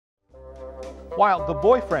While the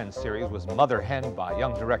Boyfriend series was mother-henned by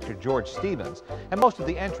young director George Stevens, and most of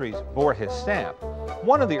the entries bore his stamp,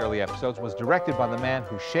 one of the early episodes was directed by the man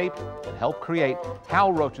who shaped and helped create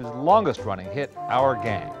Hal Roach's longest-running hit, Our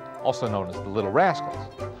Gang, also known as The Little Rascals.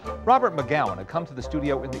 Robert McGowan had come to the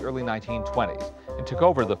studio in the early 1920s and took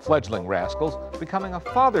over the fledgling Rascals, becoming a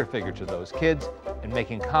father figure to those kids and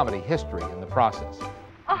making comedy history in the process.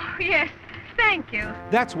 Oh, yes. Thank you.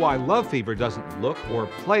 That's why Love Fever doesn't look or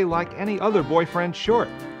play like any other Boyfriend short.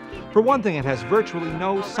 For one thing, it has virtually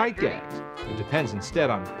no sight gags. It depends instead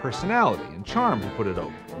on personality and charm to put it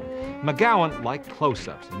over. McGowan liked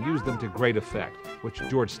close-ups and used them to great effect, which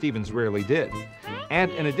George Stevens rarely did.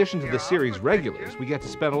 And in addition to the series regulars, we get to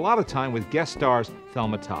spend a lot of time with guest stars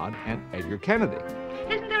Thelma Todd and Edgar Kennedy.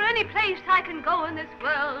 Isn't there any place I can go in this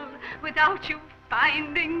world without you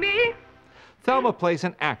finding me? Thelma plays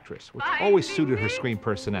an actress, which always suited her screen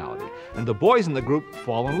personality, and the boys in the group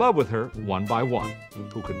fall in love with her one by one.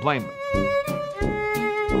 Who could blame them?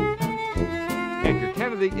 Edgar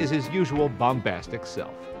Kennedy is his usual bombastic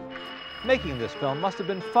self. Making this film must have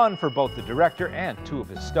been fun for both the director and two of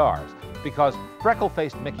his stars, because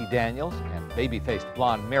freckle-faced Mickey Daniels and baby-faced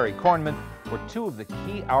blonde Mary Kornman were two of the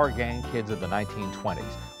key Our Gang kids of the 1920s,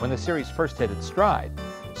 when the series first hit its stride.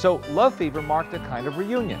 So Love Fever marked a kind of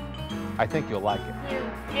reunion. I think you'll like it. You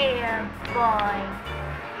dear boy.